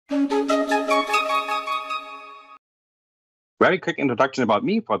Very quick introduction about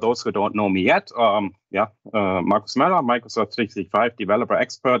me for those who don't know me yet. Markus Möller, Microsoft 365 developer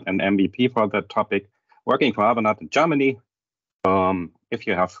expert and MVP for that topic, working for Hibernate in Germany. If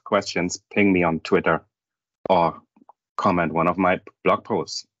you have questions, ping me on Twitter or comment one of my blog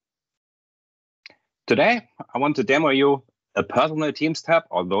posts. Today, I want to demo you a personal Teams tab,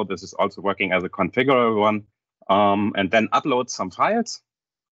 although this is also working as a configurable one, and then upload some files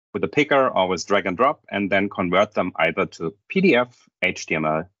with a picker or with drag and drop, and then convert them either to PDF,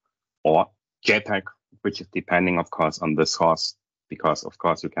 HTML, or JPEG, which is depending, of course, on the source, because, of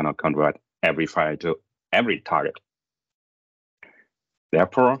course, you cannot convert every file to every target.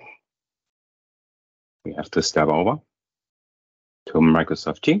 Therefore, we have to step over to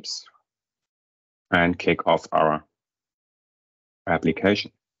Microsoft Teams and kick off our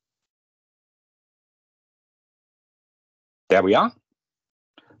application. There we are.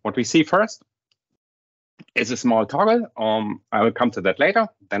 What we see first is a small toggle. I will come to that later.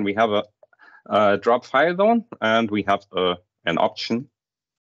 Then we have a drop file zone, and we have an option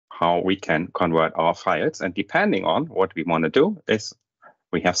how we can convert our files. And depending on what we want to do is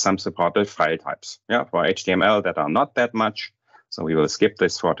we have some supported file types. Yeah, for HTML that are not that much. So we will skip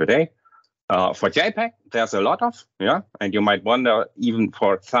this for today. For JPEG, there's a lot of, and you might wonder even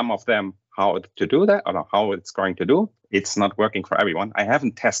for some of them how to do that or how it's going to do. It's not working for everyone. I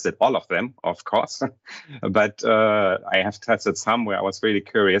haven't tested all of them, of course, but I have tested some where I was really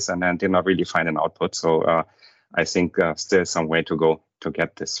curious and then did not really find an output. So I think still some way to go to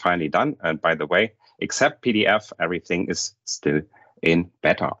get this finally done. And by the way, except PDF, everything is still in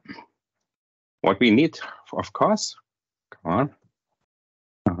beta. What we need, of course, come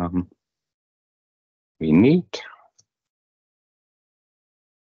on. We need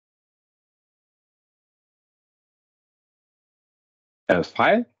a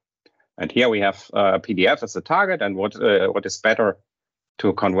file, and here we have PDF as a target. And what is better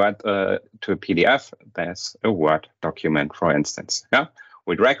to convert to PDF? There's a Word document, for instance. Yeah,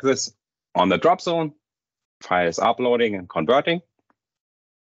 we drag this on the drop zone. File is uploading and converting,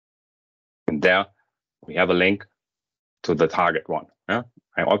 and there we have a link to the target one. Yeah,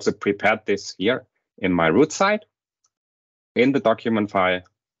 I also prepared this here in my root site in the document file.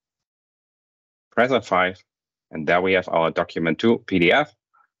 Press F5. And there we have our document 2 PDF.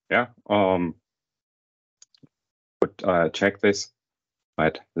 Yeah, would check this,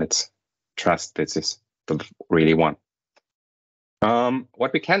 but let's trust this is the really one.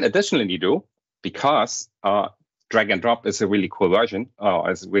 What we can additionally do, because drag and drop is a really cool version,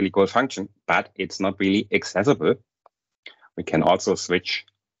 is a really cool function, but it's not really accessible. We can also switch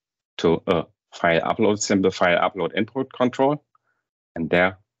to a file upload, simple file upload input control, and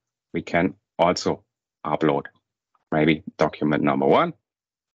there we can also upload. Maybe document number 1,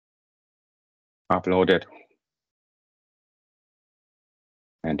 upload it.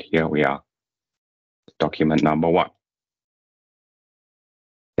 And here we are, document number 1.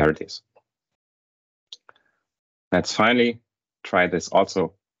 There it is. Let's finally try this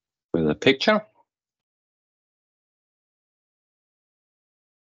also with a picture.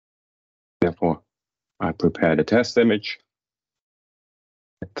 Therefore, I prepared a test image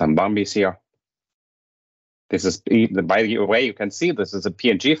with some Bambis here. This is, by the way, you can see this is a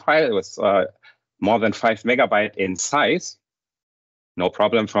PNG file. It was more than 5 megabytes in size. No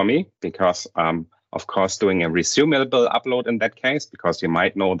problem for me, because of course, doing a resumable upload in that case, because you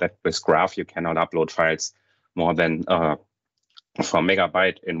might know that with Graph, you cannot upload files more than 4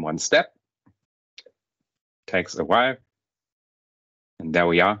 megabytes in one step. Takes a while. And there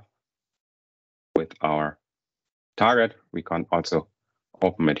we are with our target. We can also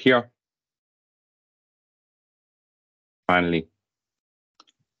open it here. Finally,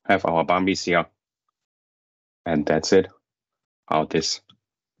 have our Bambis here, and that's it, how this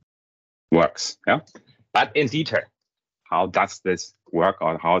works. Yeah, but in detail, how does this work,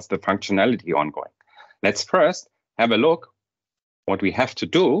 or how is the functionality ongoing? Let's first have a look what we have to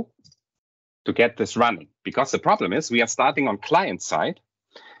do to get this running, because the problem is we are starting on client side,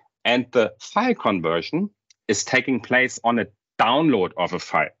 and the file conversion is taking place on a download of a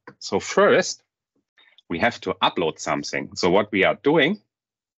file. So first, we have to upload something. So what we are doing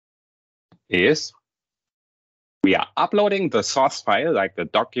is we are uploading the source file, like the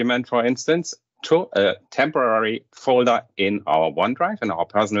document, for instance, to a temporary folder in our OneDrive, in our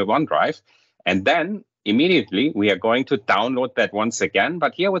personal OneDrive. And then immediately we are going to download that once again,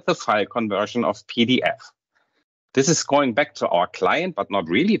 but here with the file conversion of PDF. This is going back to our client, but not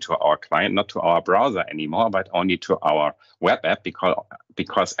really to our client, not to our browser anymore, but only to our web app,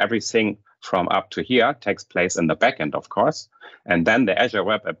 because everything from up to here takes place in the backend, of course. And then the Azure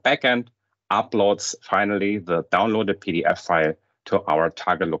Web App backend uploads finally the downloaded PDF file to our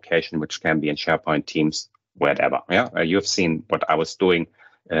target location, which can be in SharePoint, Teams, whatever. Yeah, you've seen what I was doing,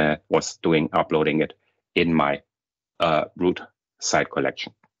 uploading it in my root site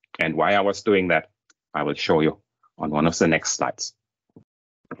collection. And why I was doing that, I will show you on one of the next slides.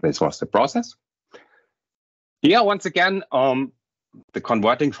 This was the process. Here, once again, the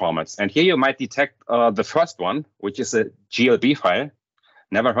converting formats. And here you might detect the first one, which is a GLB file.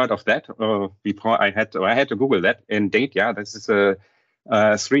 Never heard of that before. I had to Google that. Indeed, yeah, this is a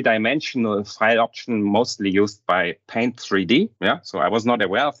three-dimensional file option mostly used by Paint 3D. Yeah, so I was not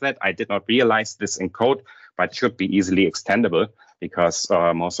aware of that. I did not realize this in code, but should be easily extendable because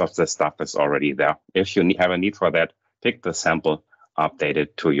most of the stuff is already there. If you have a need for that, pick the sample, update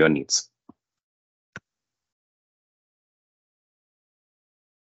it to your needs.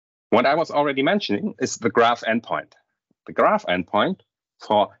 What I was already mentioning is the graph endpoint. The graph endpoint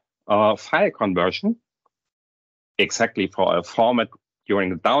for file conversion, exactly for a format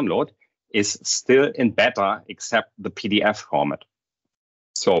during the download, is still in beta except the PDF format.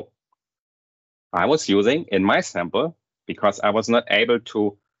 So I was using in my sample, because I was not able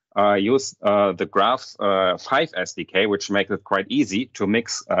to use the Graph 5 SDK, which makes it quite easy to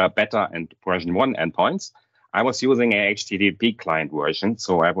mix beta and version 1 endpoints. I was using a HTTP client version,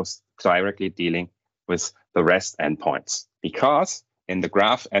 so I was directly dealing with the REST endpoints. Because in the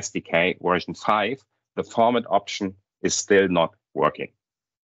Graph SDK version 5, the format option is still not working.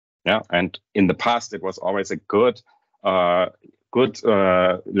 Yeah, and in the past, it was always a good, let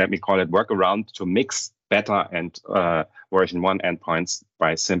me call it workaround to mix beta and version 1 endpoints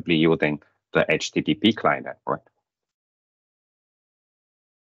by simply using the HTTP client endpoint.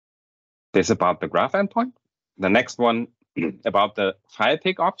 This is about the graph endpoint. The next one about the file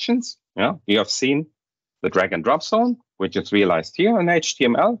pick options. Yeah, you have seen the drag and drop zone, which is realized here in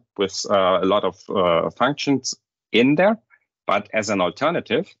HTML with a lot of functions in there. But as an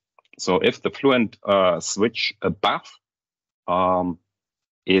alternative, so if the Fluent switch above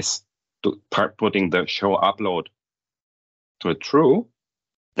is putting the show upload to true,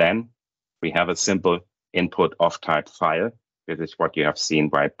 then we have a simple input of type file. This is what you have seen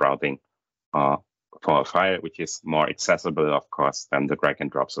by browsing for a file, which is more accessible, of course, than the drag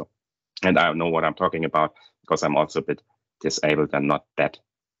and drop zone. And I know what I'm talking about because I'm also a bit disabled and not that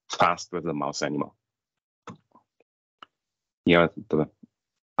fast with the mouse anymore. Here, the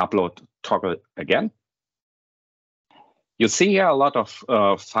upload toggle again. You see here a lot of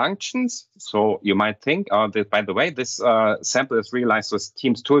functions. So you might think, by the way, this sample is realized with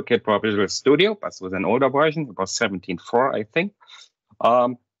Teams Toolkit for Visual Studio, but with an older version. It was 17.4, I think.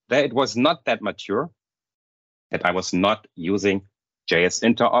 There it was not that mature, that I was not using JS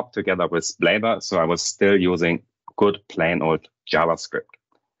Interop together with Blazor, so I was still using good plain old JavaScript.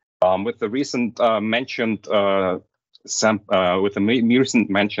 With the recent mentioned recent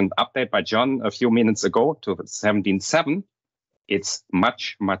mentioned update by John a few minutes ago to 17.7, it's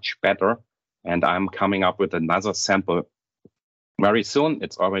much, much better. And I'm coming up with another sample very soon.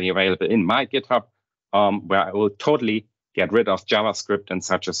 It's already available in my GitHub, where I will totally get rid of JavaScript in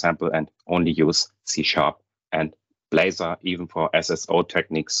such a sample and only use C# and Blazor, even for SSO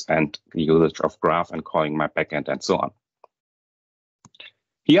techniques and the usage of graph and calling my backend and so on.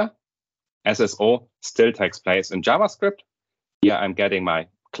 Here, SSO still takes place in JavaScript. Here I'm getting my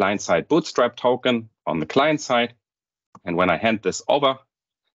client-side bootstrap token on the client side. And when I hand this over,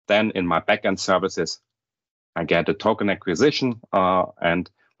 then in my backend services, I get a token acquisition. And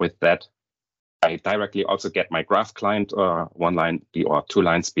with that, I directly also get my graph client one line or 2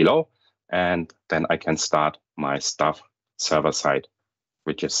 lines below. And then I can start my stuff server side,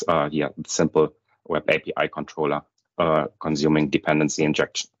 which is simple web API controller consuming dependency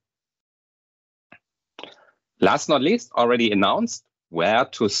injection. Last not least, already announced where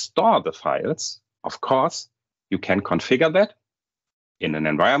to store the files. Of course, you can configure that in an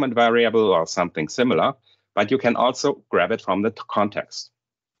environment variable or something similar, but you can also grab it from the context.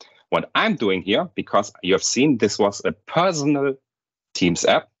 What I'm doing here, because you have seen this was a personal Teams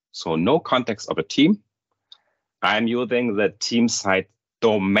app, so no context of a team, I'm using the team site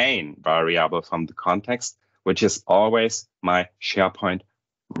domain variable from the context, which is always my SharePoint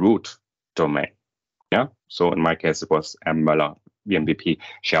root domain. Yeah, so in my case, it was mmöller vmvp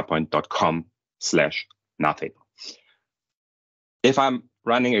sharepoint.com/nothing. If I'm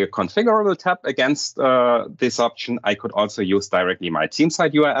running a configurable tab against this option, I could also use directly my team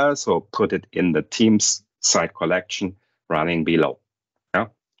site URL, so put it in the Teams site collection running below. Yeah,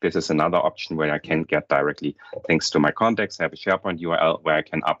 this is another option where I can get directly things to my context, have a SharePoint URL where I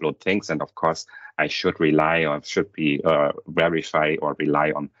can upload things, and of course, I should rely or should be verify or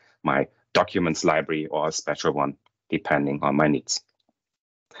rely on my documents library or a special one, depending on my needs.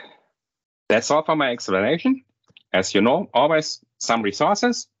 That's all for my explanation. As you know, always some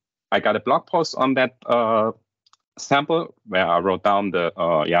resources. I got a blog post on that sample where I wrote down the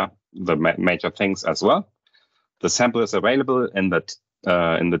major things as well. The sample is available in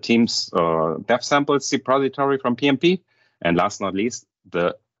the team's dev samples repository from PMP. And last not least,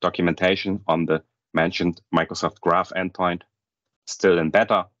 the documentation on the mentioned Microsoft Graph endpoint, still in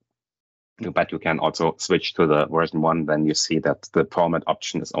beta. But you can also switch to the version 1, then you see that the format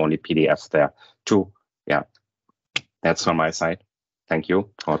option is only PDF there too. Yeah, that's from my side. Thank you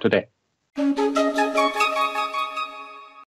for today.